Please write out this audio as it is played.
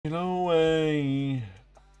Get away.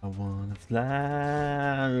 I wanna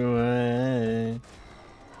fly away.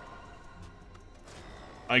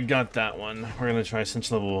 I got that one. We're gonna try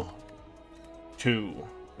cinch level 2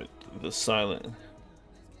 with the silent.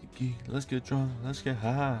 Let's get drunk. Let's get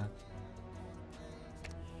high.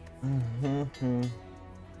 You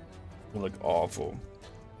look awful.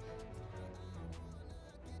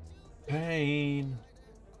 Pain.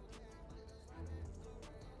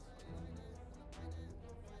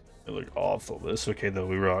 It look awful, but it's okay though.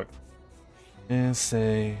 We rock. And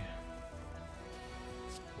say,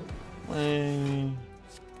 way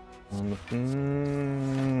on the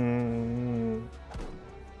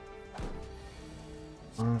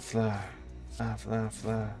on fly, I fly,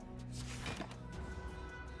 fly.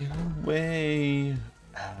 Get away.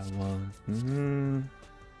 I want.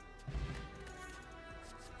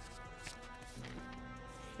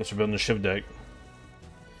 Guess we're building a shiv deck.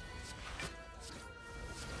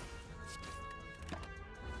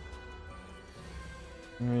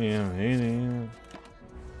 Yeah,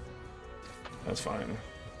 that's fine.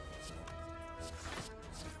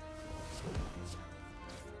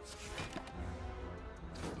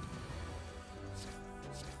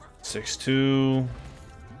 Six two.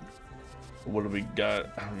 What do we got?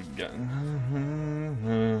 How we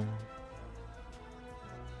gotten?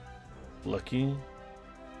 Lucky.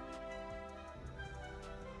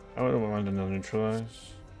 I would have wanted to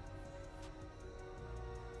neutralize.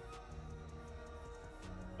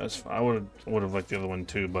 That's I would have liked the other one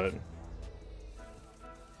too, but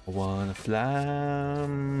I wanna fly.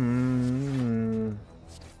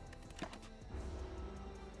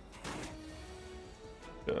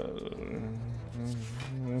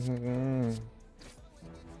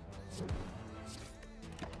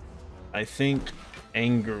 I think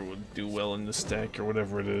anger would do well in this deck or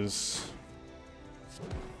whatever it is.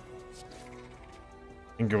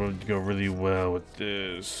 Anger would go really well with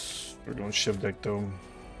this. We're going shiv deck though.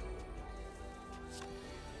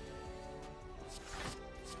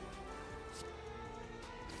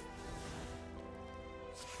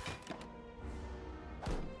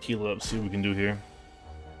 Heal up, see what we can do here.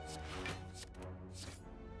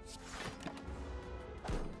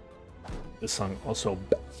 This song also.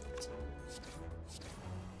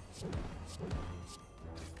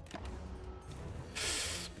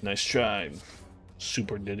 Nice try.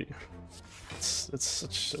 Super diddy.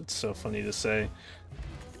 It's so funny to say.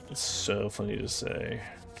 It's so funny to say.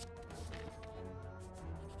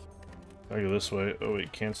 I go this way. Oh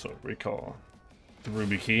wait, cancel. Recall. The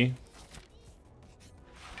ruby key.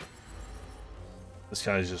 This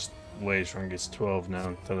guy's just way strong. Gets 12 now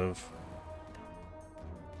instead of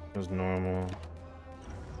as normal.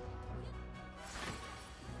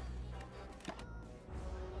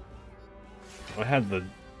 I had the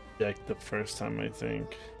deck the first time, I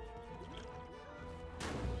think.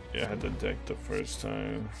 Yeah, I had the deck the first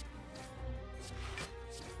time.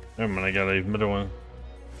 Never mind, I got a middle one.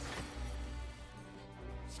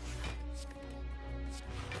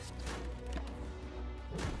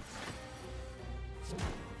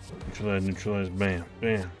 Neutralize, neutralize, bam,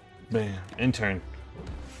 bam, bam. Intern.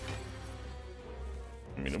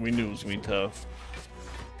 I mean, we knew it was gonna be tough.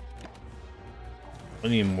 I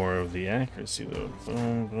need more of the accuracy though.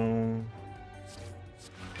 Boom, boom.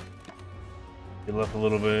 Heal up a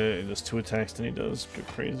little bit. He does 2 attacks, then he does go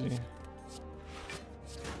crazy.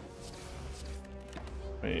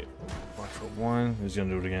 Wait, watch for 1. He's gonna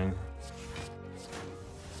do it again.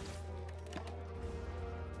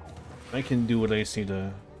 I can do what I just need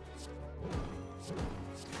to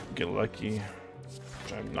get lucky.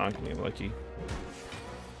 Which I'm not gonna get lucky.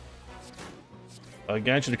 A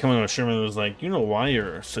guy actually come on a Sherman and was like, you know why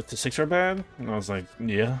your statistics are bad? And I was like,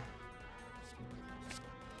 yeah.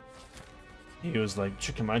 He was like,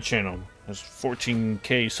 check out my channel. There's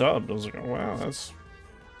 14K subs. I was like, oh wow,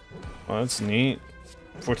 that's neat.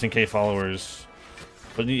 14K followers.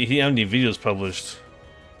 But he didn't have any videos published.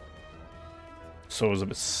 So I was a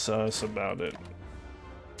bit sus about it.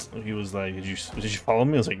 He was like, did you follow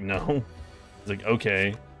me? I was like, no. He's like,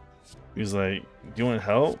 okay. He was like, do you want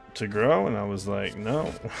help to grow? And I was like,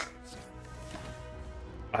 no.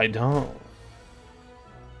 I don't.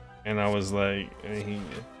 And I was like,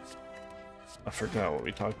 I forgot what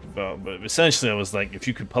we talked about, but essentially I was like, if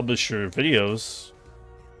you could publish your videos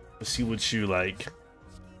to see what you like,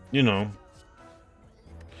 you know.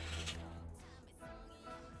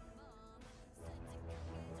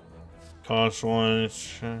 Cost 1.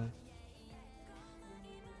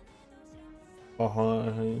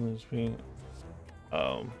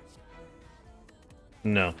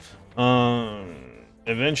 No.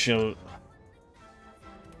 Eventually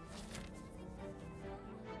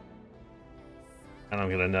I don't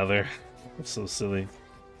get another. I'm so silly.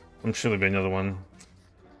 I'm sure there'll be another one.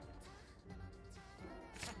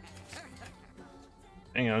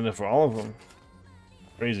 Hang on there for all of them.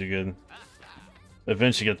 Crazy good.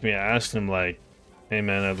 Eventually gets me asking him like, hey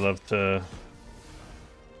man, I'd love to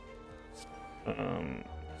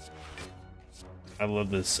I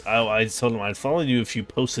love this. I told him I'd follow you if you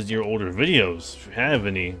posted your older videos. If you have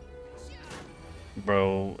any.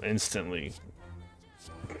 Bro, instantly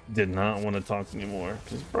did not want to talk anymore.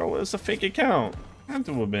 Because bro, it's a fake account. Had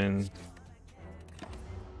to have been.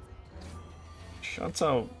 Shouts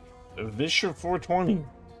out Visher 420.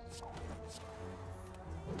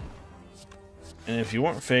 And if you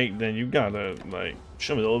weren't fake, then you gotta like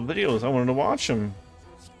show me the old videos. I wanted to watch them.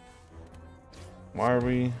 Why are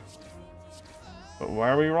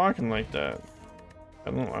we rocking like that?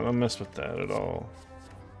 I don't mess with that at all.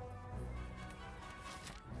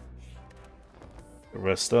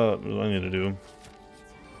 Rest up, what do I need to do?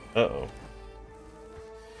 Uh-oh.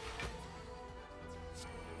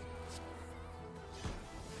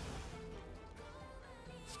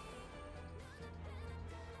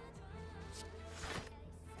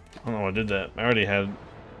 I don't know why I did that. I already had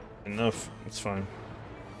enough. It's fine.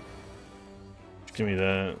 Just give me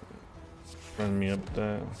that. Run me up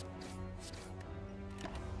that.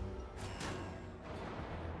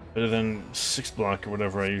 Better than 6 block or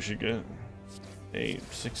whatever I usually get.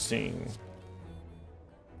 8, 16.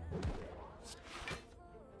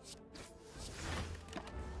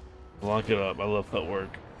 Lock it up. I love footwork.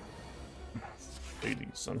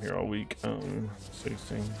 Ladies, I'm here all week.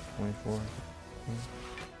 16, 24.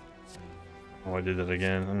 Oh, I did it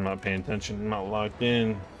again. I'm not paying attention. I'm not locked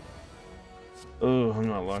in. Oh, I'm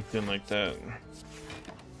not locked in like that.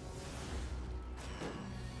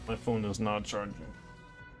 My phone is not charging.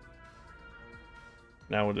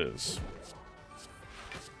 Now it is.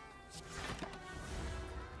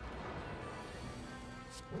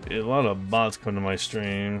 A lot of bots come to my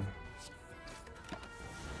stream.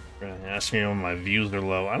 Asking me when my views are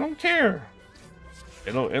low. I don't care.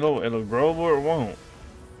 It'll grow or it won't.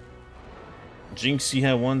 Jinx, you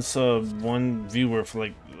had one sub, one viewer for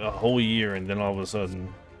like a whole year, and then all of a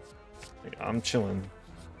sudden, like, I'm chilling.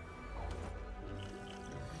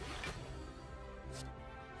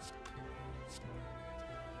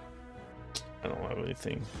 I don't have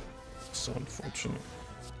anything. It's so unfortunate.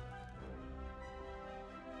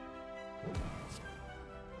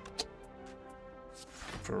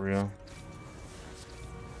 For real.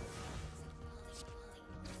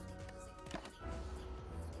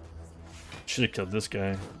 Should have killed this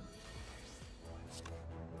guy.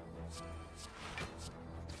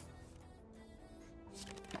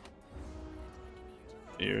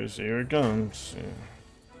 Here it comes. Yeah.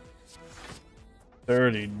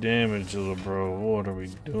 30 damage, little bro. What are we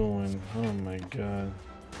doing? Oh my god.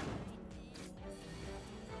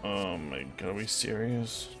 Oh my god, are we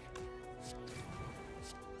serious?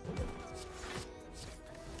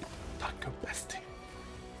 Taco bestie.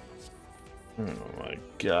 Oh my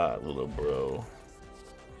god, little bro.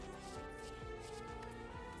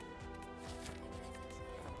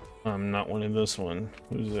 I'm not winning this one.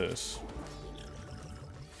 Who's this?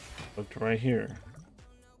 Looked right here.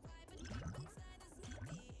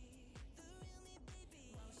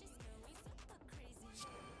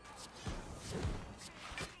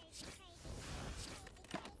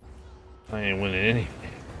 I ain't winning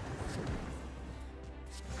anything.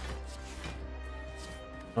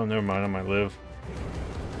 Oh, never mind. I might live.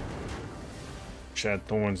 Chad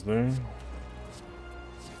Thorns there.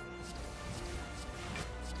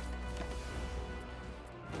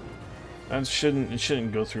 That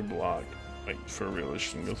shouldn't go through block. Like for real, it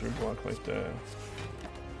shouldn't go through block like that.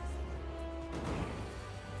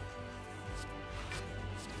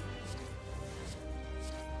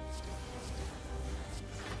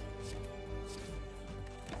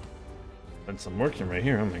 That's some working right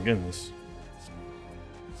here. Oh my goodness.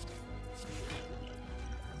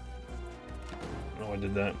 Oh, I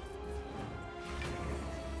did that.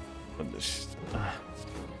 What this?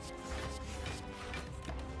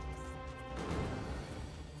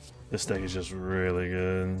 This deck is just really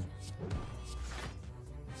good.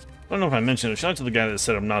 I don't know if I mentioned it. Shout out to the guy that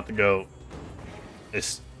said I'm not the GOAT.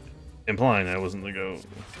 It's implying I wasn't the GOAT.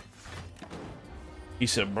 He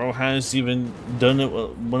said, bro, has even done it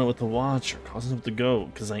with the watch or causing it the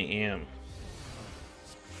GOAT, because I am.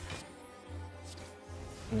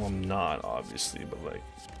 Well, I'm not, obviously, but like,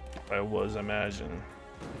 if I was, imagine.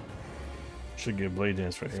 Should get Blade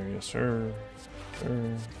Dance right here. Yes, sir.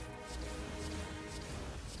 Sir.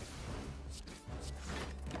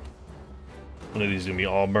 One of these is gonna be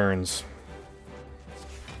all burns.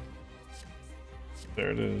 There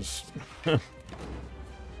it is. I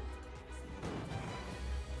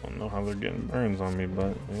don't know how they're getting burns on me,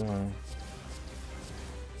 but yeah.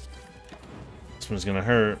 This one's gonna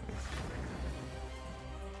hurt.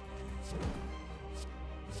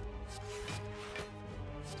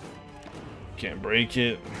 Can't break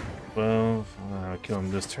it. Well, I'll kill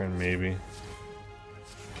him this turn maybe.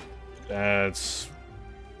 That's...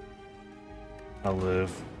 I'll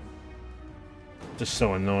live. Just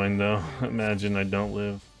so annoying though. Imagine I don't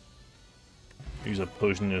live. Use a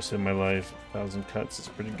potion to save my life. 1,000 cuts is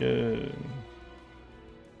pretty good.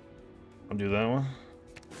 I'll do that one.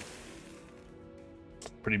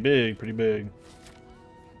 Pretty big, pretty big.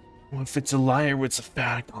 Well, if it's a liar, what's a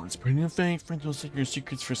fact? Oh, it's pretty fake. Friends will sell your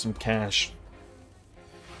secrets for some cash.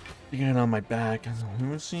 You got it on my back. I've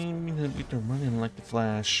never seen me get to running like the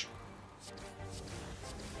Flash.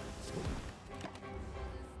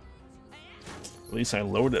 At least I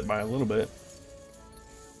lowered it by a little bit.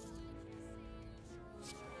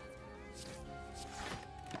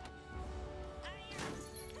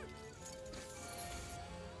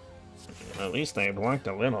 At least I blocked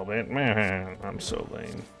a little bit. Man, I'm so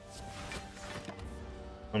lame.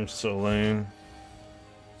 I'm so lame.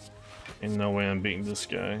 Ain't no way I'm beating this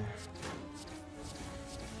guy.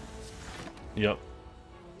 Yep.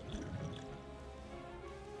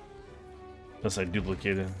 Unless I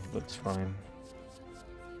duplicated, that's fine.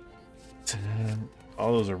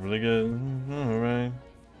 All those are really good. Alright.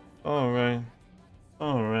 Alright.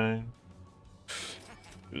 Alright.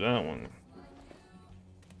 Do that one.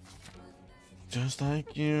 Just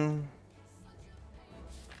like you.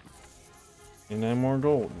 And then more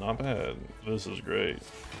gold. Not bad. This is great.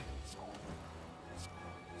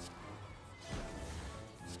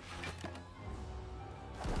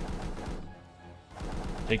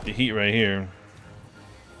 Take the heat right here.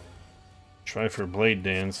 Try for blade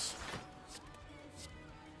dance.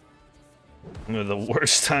 One of the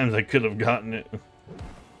worst times I could have gotten it.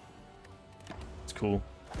 It's cool.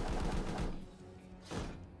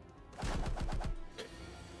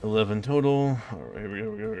 11 total. Alright, here we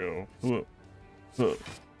go, here we go. Whoop. Whoop.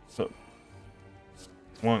 Whoop.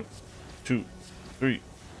 1, 2, 3.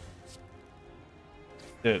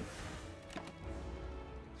 Dead.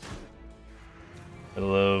 I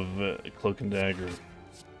love Cloak and Dagger.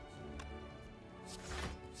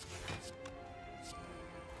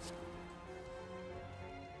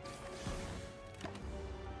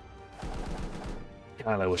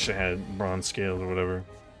 God, I wish I had bronze scales or whatever.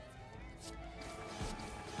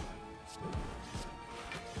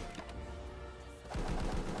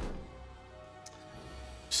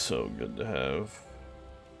 So good to have.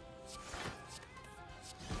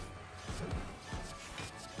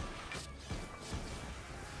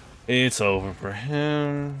 It's over for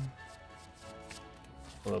him.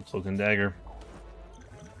 I love Cloak and Dagger.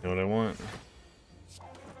 You know what I want?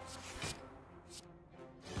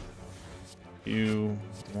 You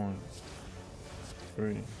 1,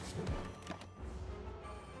 3.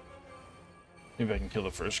 Maybe I can kill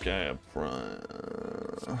the first guy up front.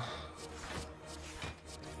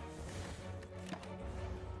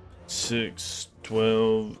 6,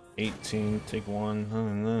 12, 18. Take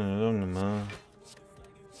 1.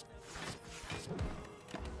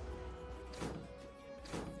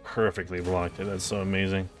 Perfectly blocked it. That's so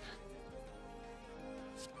amazing.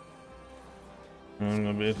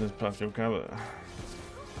 Business positive cover.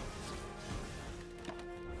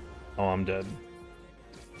 Oh, I'm dead.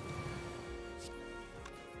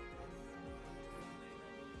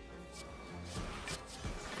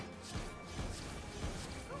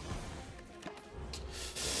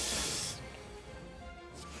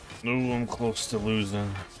 No, I'm close to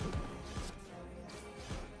losing.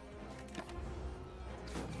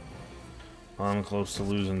 I'm close to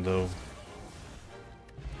losing though.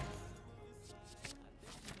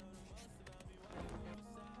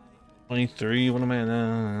 $23, what am I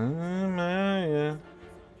at? Yeah.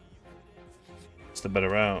 It's the better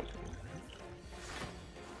route.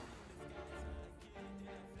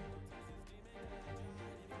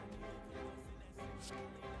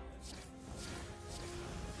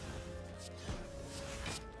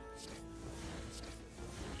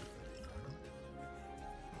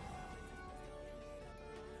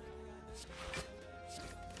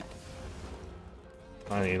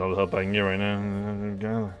 I need all the help I can get right now.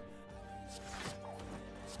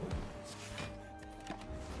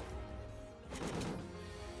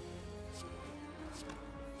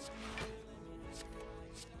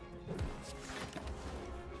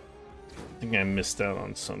 I think I missed out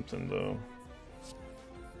on something though.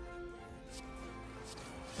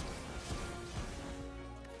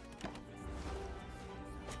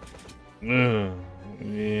 Ugh,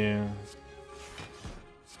 Yeah.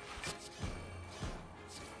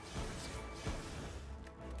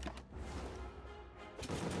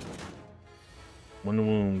 One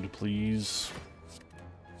wound, please.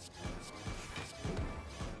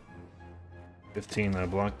 15, I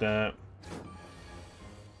blocked that.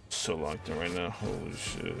 So locked in right now, holy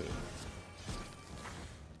shit.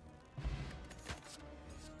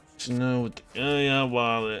 You know, with the yeah,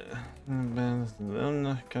 wallet. I'm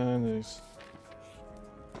not kind of.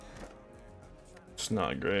 It's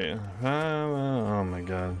not great. Oh my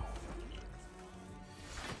god.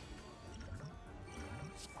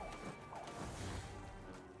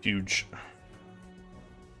 Huge.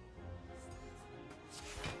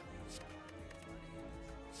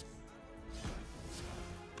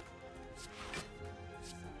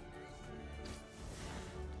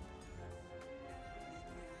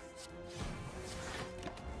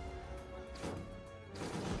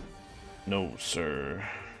 No, sir.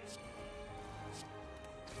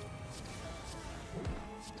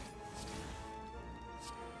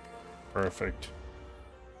 Perfect.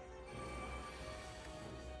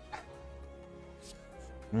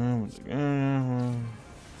 Oh my god.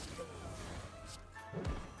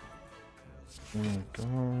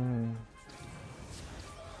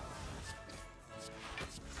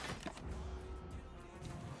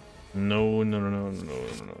 No, you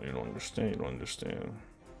don't understand, you don't understand.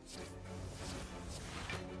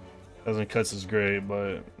 Doesn't cuts is great,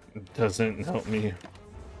 but it doesn't help me.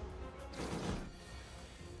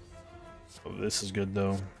 Oh, this is good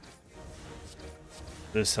though.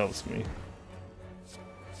 This helps me.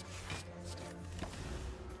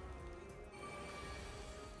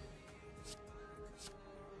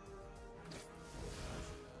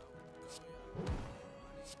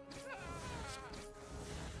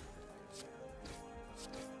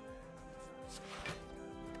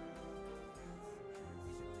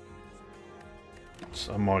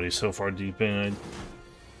 So I'm already so far deep in.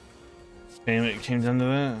 Damn, it came down to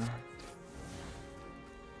that.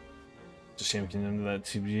 It's a shame it came down to that,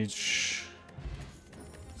 TBH.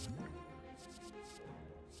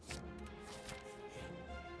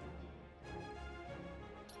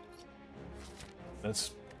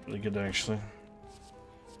 That's really good, actually.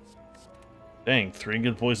 Dang, 3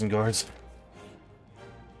 good poison guards.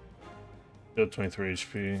 Go 23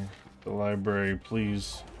 HP. The library,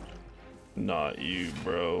 please. Not you,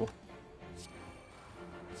 bro.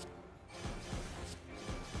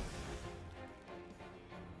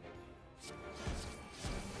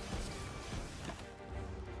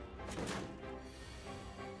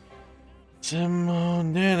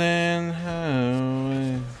 Someone didn't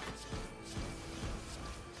have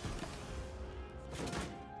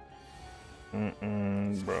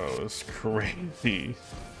it. Bro, it's crazy.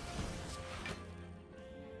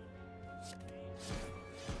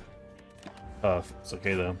 Tough. It's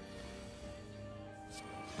okay though.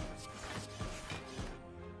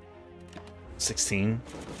 16.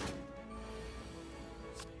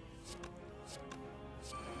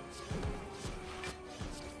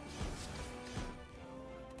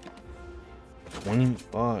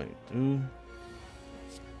 $25, dude.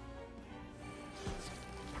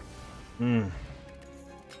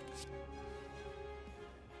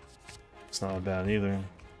 It's not bad either.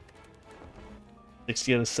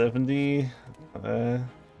 60 out of 70.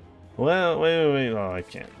 Well, wait. Oh, I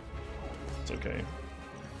can't. It's okay.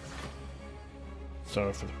 Start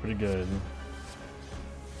off with pretty good.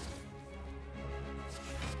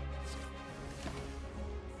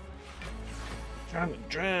 Trying to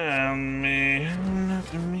drown me.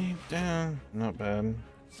 Knocking me down. Not bad.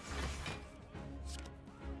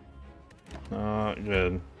 Not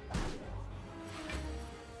good.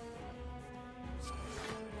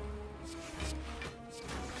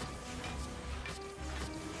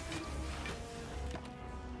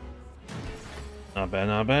 Not bad,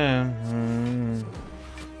 not bad.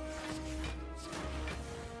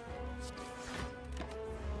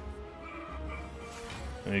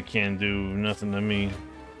 You can't do nothing to me.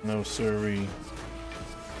 No siree.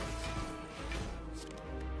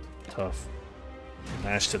 Tough.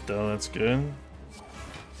 Mashed it though, that's good.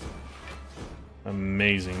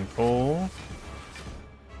 Amazing pull.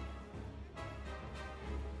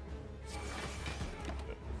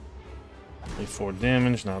 4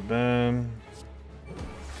 damage, not bad.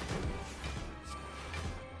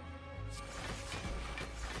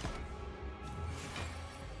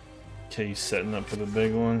 Okay, he's setting up for the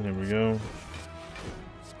big one. Here we go.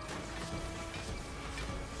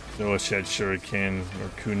 Oh, she had Shuriken or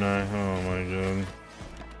Kunai. Oh my god.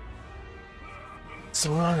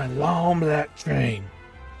 So we're on a long black train.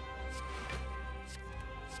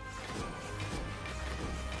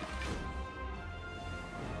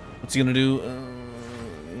 What's he gonna do?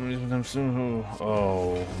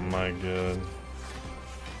 Oh my god.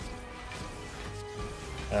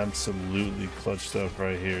 Absolutely clutch stuff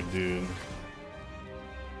right here, dude.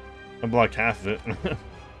 I blocked half of it.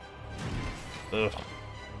 Ugh.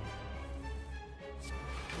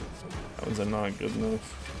 That was not good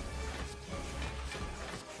enough.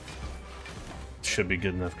 Should be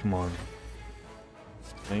good enough, come on.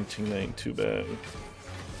 19 ain't too bad.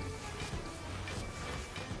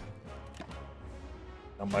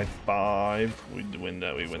 Down by 5. We win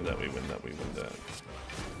that, we win that, we win that, we win that.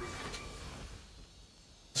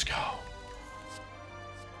 Let's go.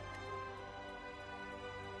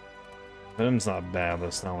 Venom's not bad,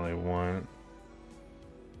 that's not what I want.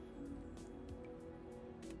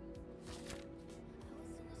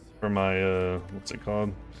 For my, what's it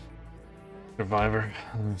called? Survivor?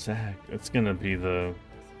 Zach. It's gonna be the...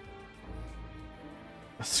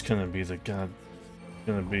 It's gonna be the god... It's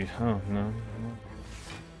gonna be... Oh, no.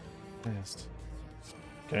 Fast.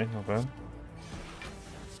 Okay, not bad.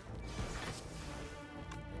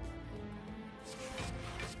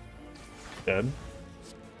 Dead.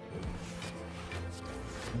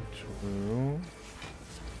 True.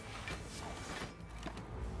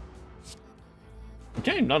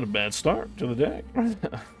 Okay, not a bad start to the deck.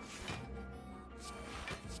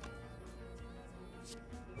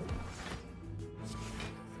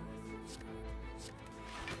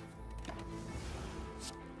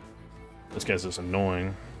 This guy's just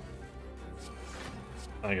annoying.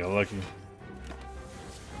 I got lucky.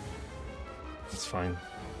 It's fine.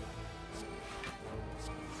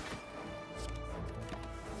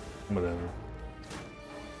 Whatever.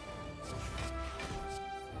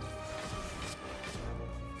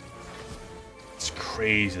 It's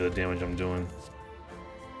crazy the damage I'm doing.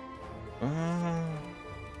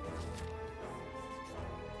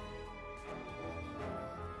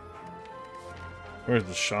 Where's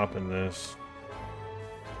the shop in this?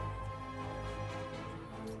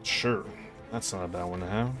 Sure. That's not a bad one to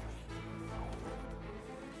have.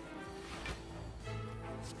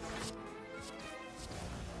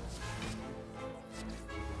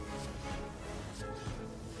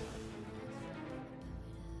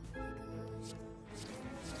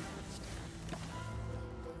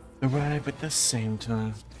 Arrive at the same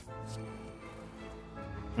time.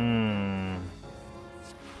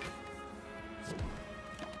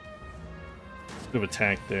 Bit of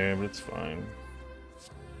attack there, but it's fine.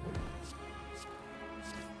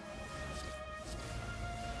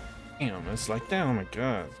 Damn, it's like that. Oh my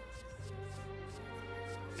god.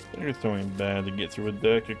 You're throwing bad to get through a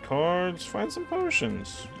deck of cards. Find some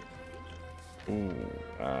potions. Ooh,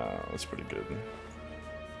 that's pretty good.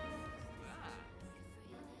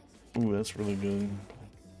 Ooh, that's really good.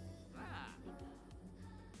 I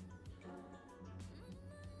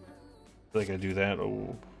think I do that.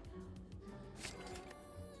 Oh.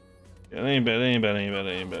 Yeah, that ain't bad, ain't bad, ain't bad,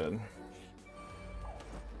 ain't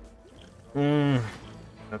bad.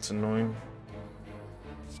 That's annoying.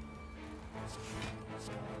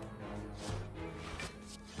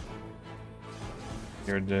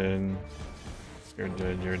 You're dead. You're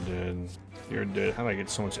dead, you're dead. You're dead. How did I get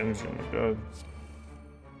so much energy? Oh my god.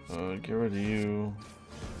 Get rid of you.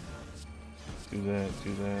 Do that,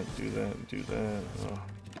 do that, do that, do that. Oh,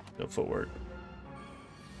 no footwork.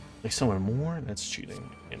 Like someone more? That's cheating.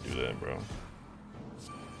 Can't do that, bro.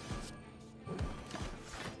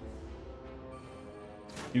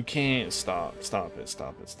 You can't stop. Stop it,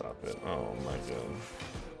 stop it, stop it. Oh my god.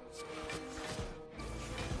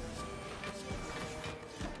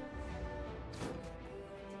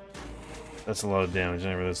 That's a lot of damage. I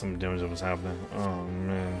didn't realize some damage that was happening. Oh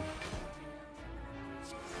man.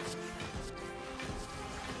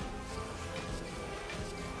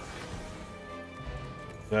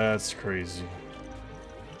 That's crazy.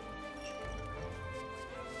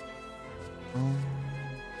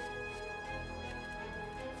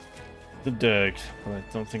 The deck, but I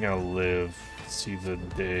don't think I'll live to see the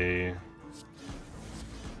day.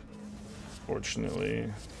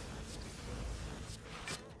 Fortunately.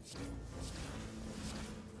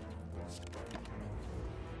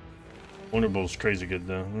 Wonder Bowl's crazy good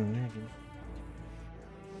though.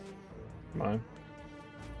 Mine.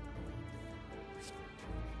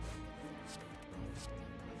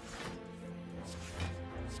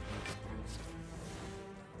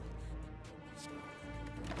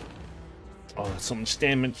 Oh, that's so much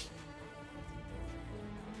damage.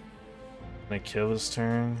 Can I kill this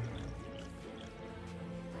turn?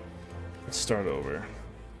 Let's start over.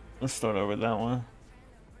 Let's start over that one.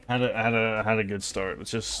 I had a good start.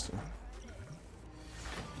 Let's just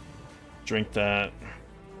drink that.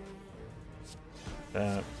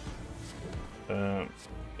 That. Yeah.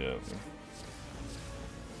 Yeah.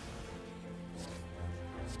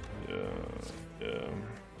 Yeah.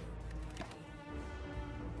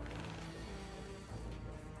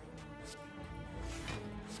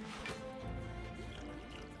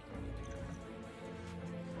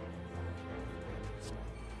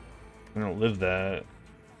 I don't live that.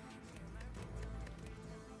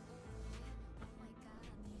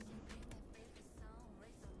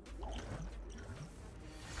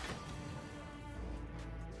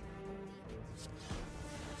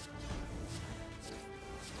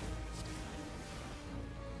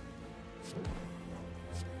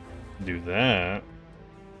 Do that.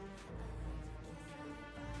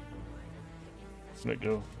 Let it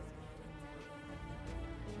go.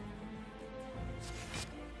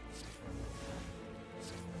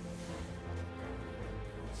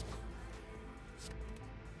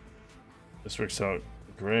 This works out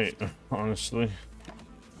great, honestly.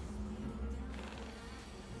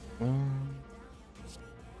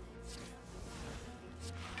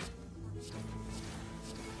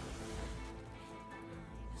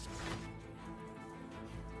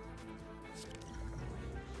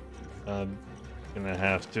 I'm gonna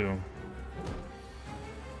have to.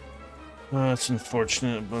 It's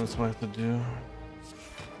unfortunate, but it's what I have to do.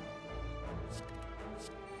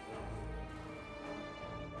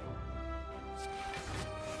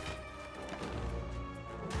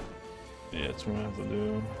 Yeah, it's what I have to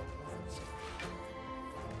do.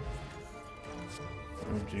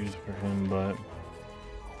 I'm used for him, but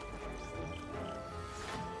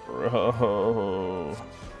bro.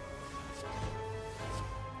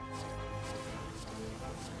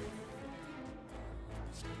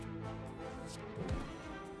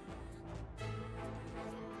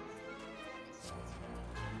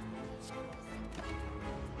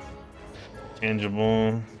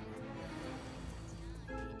 Tangible.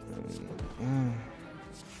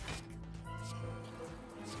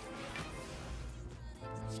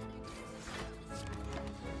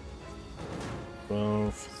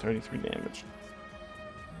 Well, 33 damage.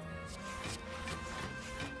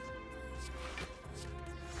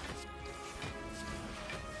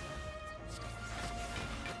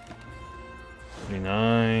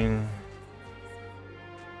 $29.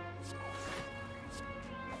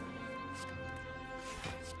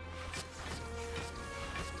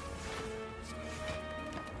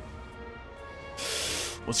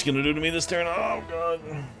 What's he gonna do to me this turn? Oh god.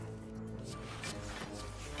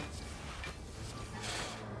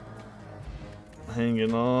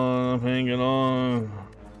 Hanging on, I'm hanging on.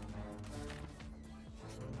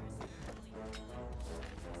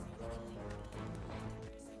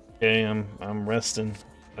 Okay, I'm resting.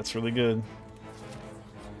 That's really good.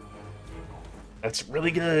 That's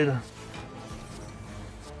really good.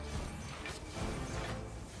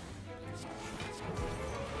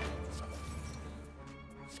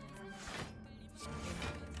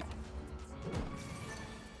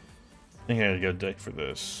 I think I gotta go deck for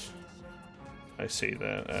this. I say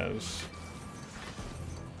that as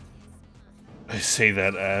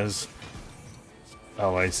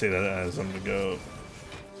oh, I say that as I'm the GOAT.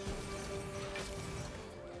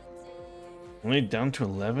 Only down to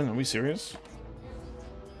 11? Are we serious?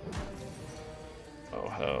 Oh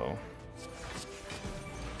hell.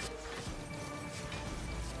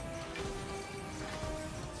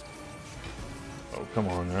 Oh come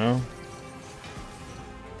on now.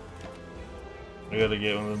 I gotta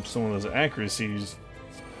get some of those accuracies.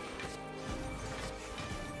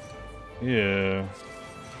 Yeah.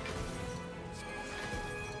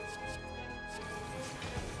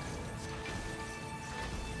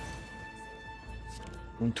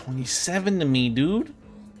 I'm 27 to me, dude.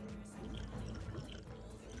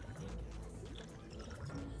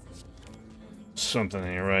 Something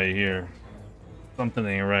ain't right here. Something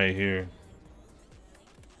ain't right here.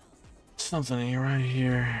 Something ain't right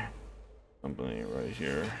here. Something ain't right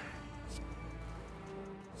here.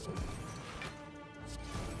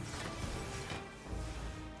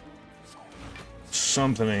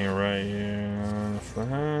 Something ain't right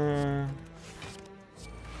here.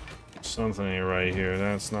 Something ain't right here.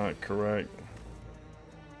 That's not correct.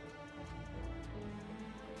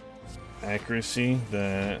 Accuracy,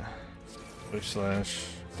 that slash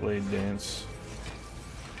blade dance.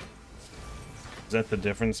 Is that the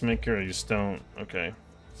difference maker? I just don't. Okay.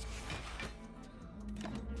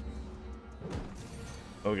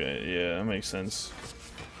 Okay, yeah, that makes sense.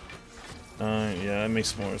 Yeah, that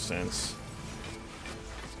makes more sense.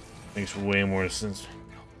 Makes way more sense.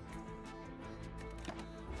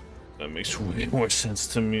 That makes way more sense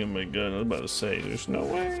to me. Oh my god, I was about to say, there's no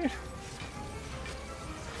way.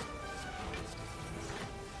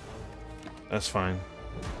 That's fine.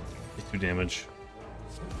 Get 2 damage.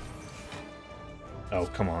 Oh,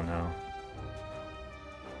 come on now.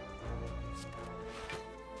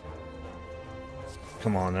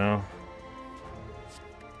 Come on now.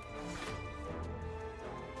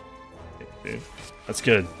 Dude. That's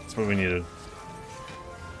good. That's what we needed.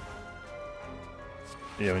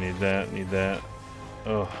 Yeah, we need that. Need that.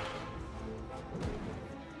 Oh.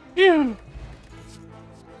 Yeah.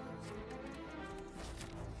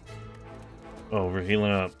 Oh, we're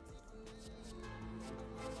healing up.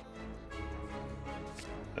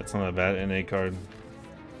 That's not a bad NA card.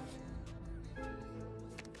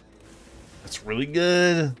 That's really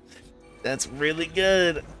good. That's really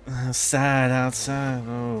good. Outside, outside.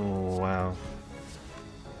 Oh, wow.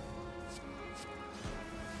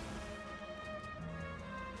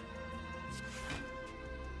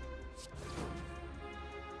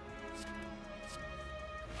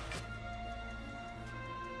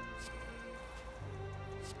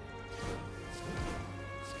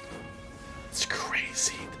 It's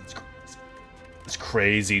crazy. That's crazy. It's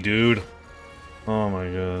crazy, dude. Oh my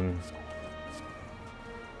god.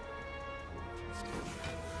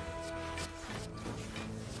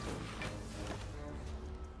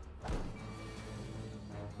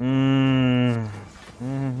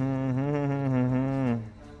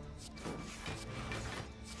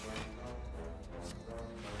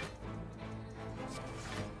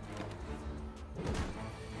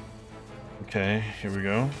 Okay, here we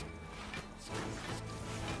go.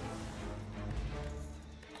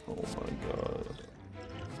 Oh my god.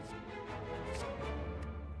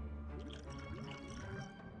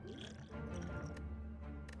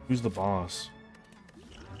 Who's the boss?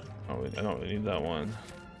 Oh, wait, I don't really need that one.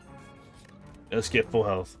 Let's get full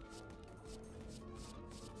health.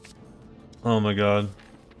 Oh my god.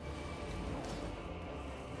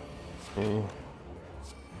 Oh.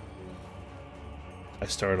 I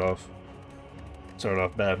started off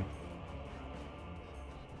bad.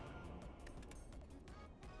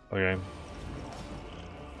 Okay.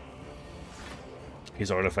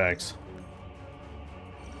 These artifacts.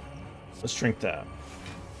 Let's drink that.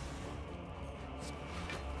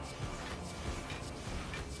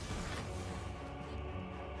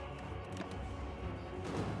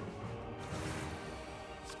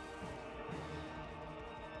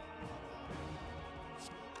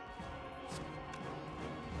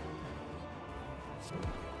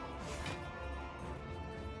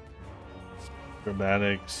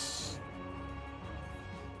 Acrobatics.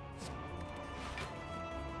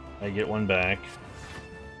 I get one back.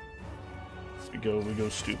 We go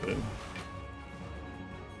stupid.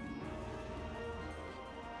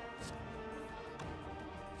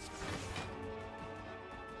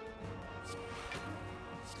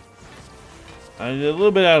 I'm a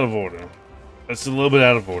little bit out of order. That's a little bit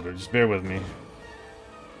out of order. Just bear with me.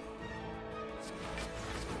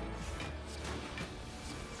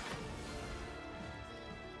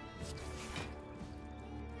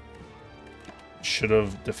 Should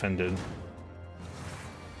have defended.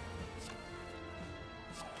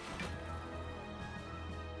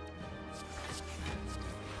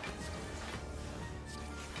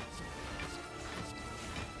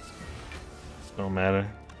 Don't matter.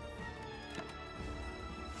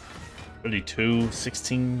 32,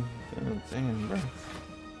 16. Oh, damn, bro.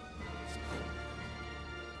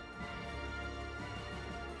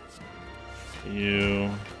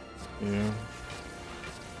 You.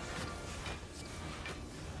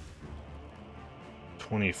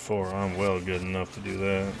 24. I'm well good enough to do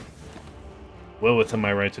that. Well within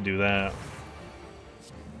my right to do that.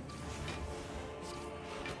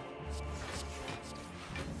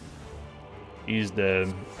 He's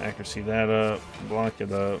dead. Accuracy that up. Block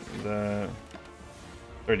it up. That.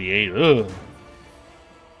 38. Ugh.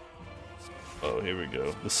 Oh, here we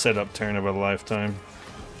go. The setup turn of a lifetime.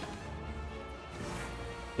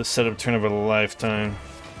 The setup turn of a lifetime.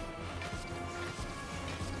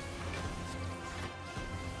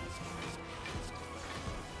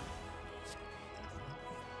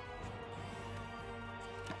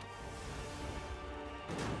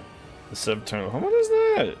 The setup turn. How much is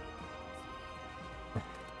that?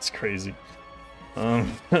 It's crazy.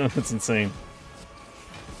 That's insane.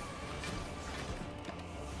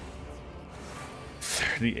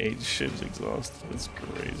 38 ships exhausted. That's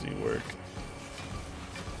crazy work.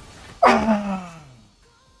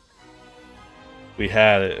 We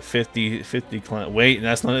had it. 50 client. Wait,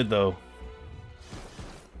 that's not it though.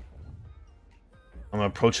 I'm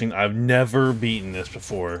approaching. I've never beaten this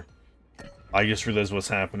before. I just realized what's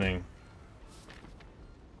happening.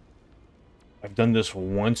 I've done this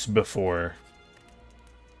once before.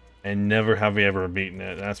 And never have we ever beaten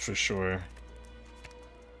it, that's for sure.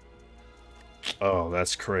 Oh,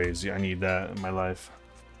 that's crazy. I need that in my life.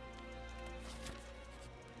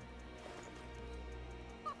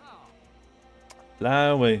 Fly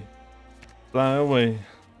away. Fly away.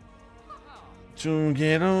 To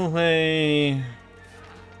get away.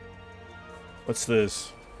 What's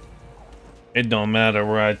this? It don't matter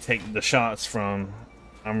where I take the shots from.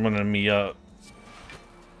 I'm running me up.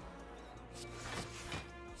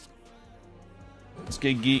 Let's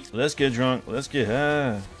get geek. Let's get drunk. Let's get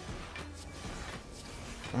high.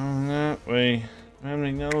 On that way. I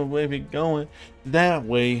don't know where we going. That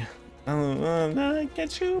way. I don't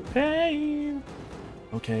get you paid.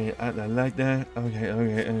 Okay, I like that. Okay, I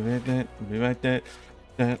like that. Be like that.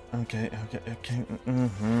 That. Okay.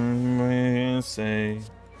 Say.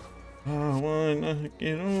 I wanna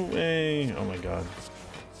get away. Oh my god.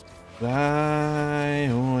 Fly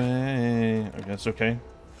away. I guess okay.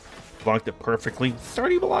 Blocked it perfectly.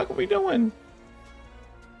 30 block, what are we doing?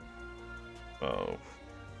 Oh.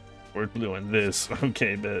 We're doing this.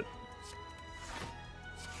 Okay, bet.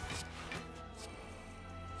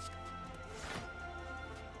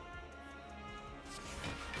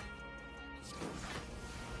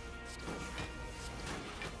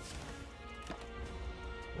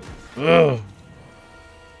 Ugh.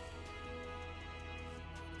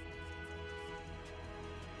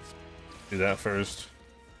 Do that first.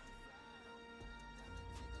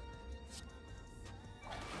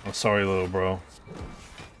 I'm sorry, little bro.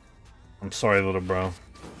 I'm sorry, little bro.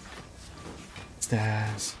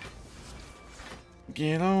 Stairs.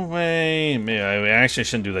 Get away. Man, I actually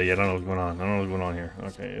shouldn't do that yet. I don't know what's going on. I don't know what's going on here.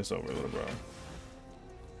 Okay, it's over, little bro.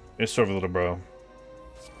 It's over, little bro.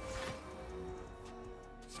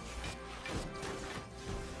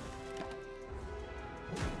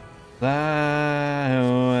 Fly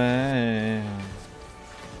away.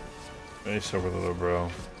 It's over, little bro.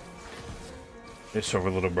 It's over,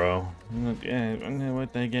 little bro. Yeah, I know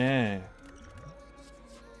what they get.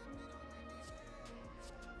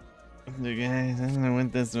 The guys, I don't know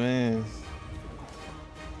what this is.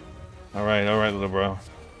 Alright, little bro.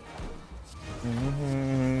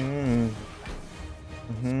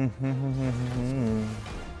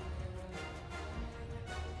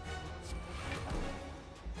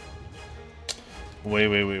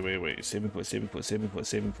 Wait. Saving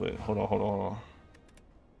put. Hold on.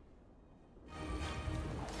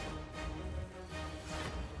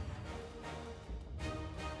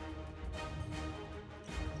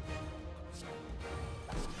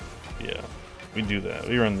 Yeah, we do that.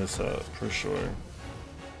 We run this up for sure.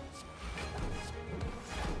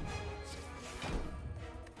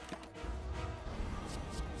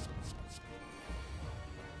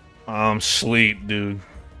 I'm sleep, dude.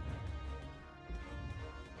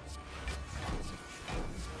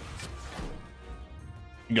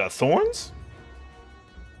 You got thorns?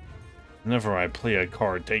 Whenever I play a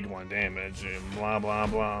card, take 1 damage and blah blah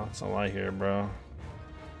blah. That's all I hear, bro.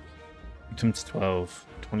 Times 12,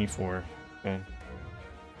 24. Okay.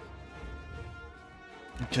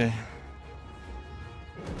 Okay.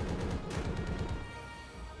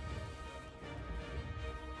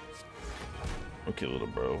 Okay, little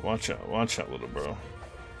bro. Watch out, little bro.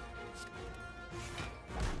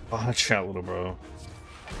 Watch out, little bro.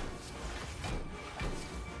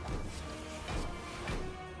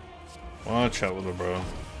 Watch out, little bro. How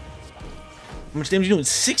much damage you doing?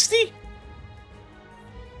 60?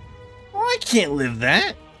 Oh, I can't live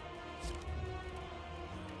that.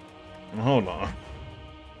 Hold on.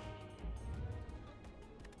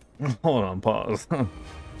 Hold on, pause.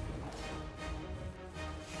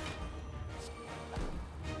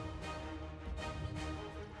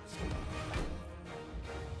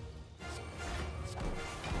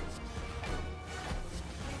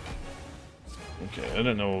 Okay, I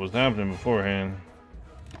didn't know what was happening beforehand.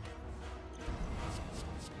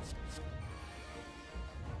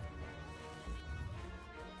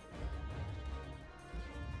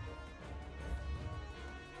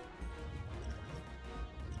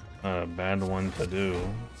 Not a bad one to do.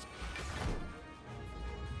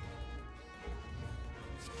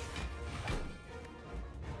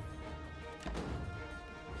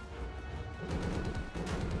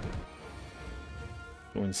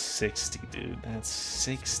 Doing 60, dude. That's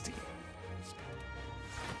 60.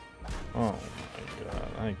 Oh my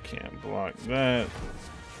god, I can't block that.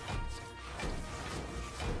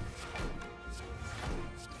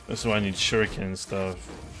 This is why I need shuriken and stuff.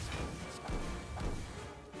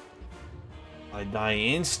 I die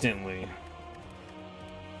instantly.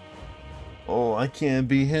 Oh, I can't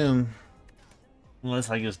beat him. Unless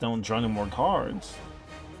I just don't draw any more cards.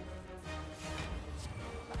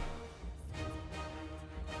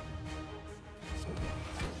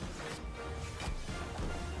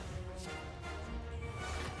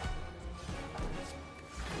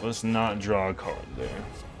 Let's not draw a card there.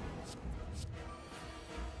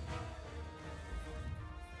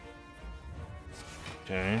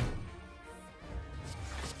 Okay.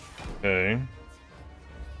 Okay.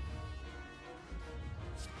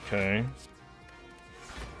 Okay.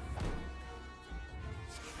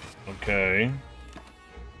 Okay.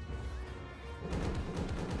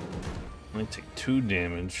 Only take 2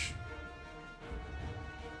 damage.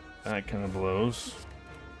 That kind of blows.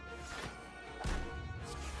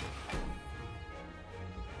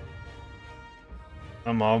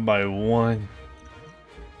 I'm off by 1.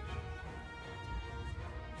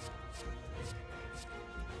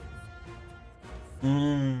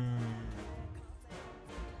 I'm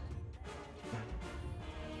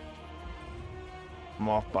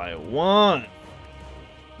off by 1.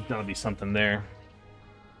 There's gotta be something there.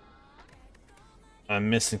 I'm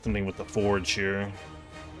missing something with the forge here.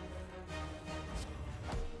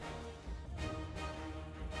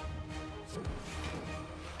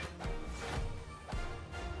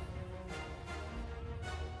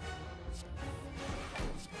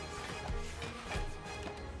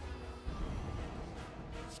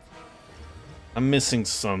 I'm missing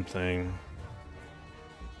something.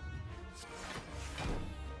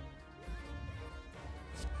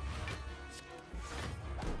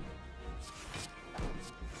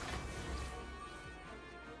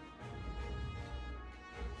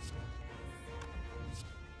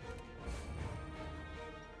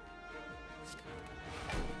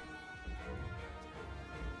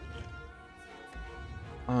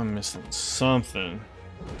 I'm missing something.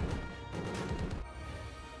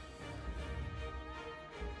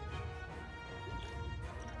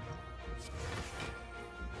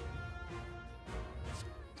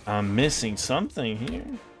 I'm missing something here.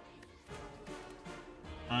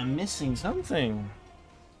 I'm missing something.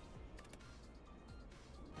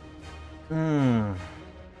 Mm-hmm.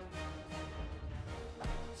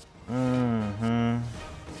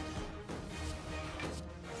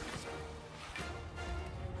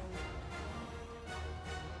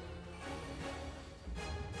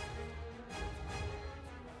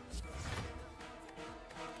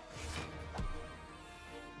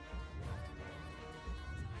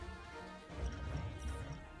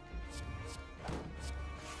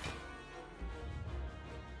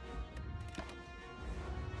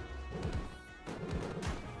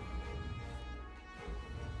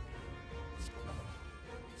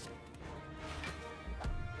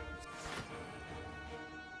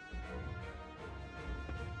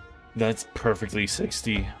 That's perfectly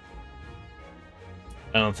 60.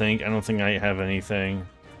 I don't think I have anything.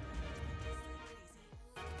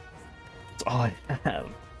 That's all I have.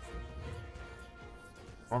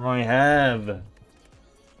 All I have.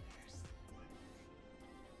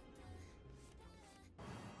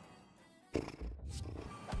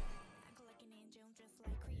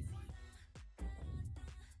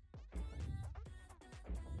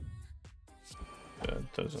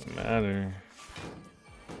 That doesn't matter.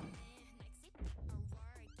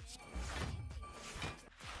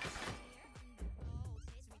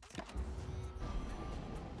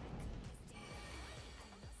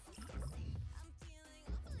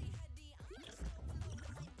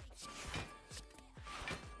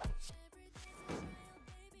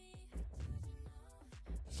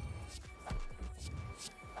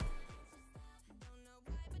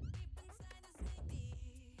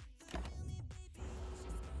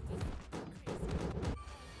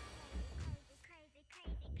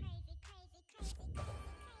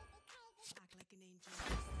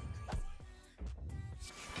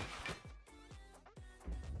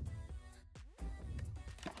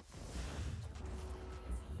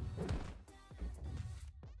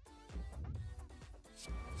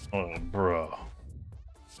 Oh, bro.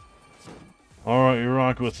 Alright, you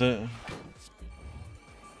rock with it.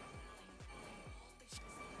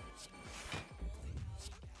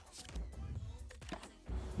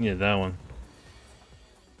 Yeah, that one.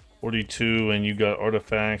 42, and you got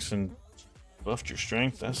artifacts and buffed your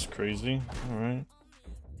strength. That's crazy. Alright.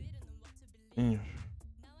 Mm.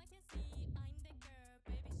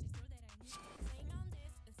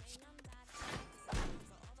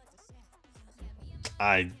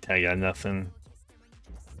 I got nothing.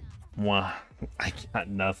 Wow, I got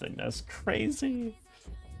nothing. That's crazy.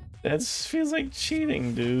 That feels like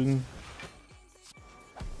cheating, dude.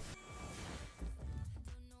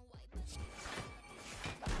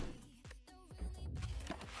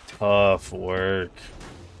 Tough work.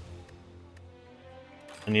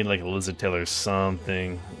 I need like a lizard tail or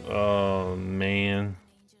something. Oh man.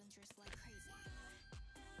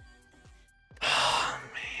 Oh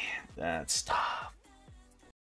man, that's tough.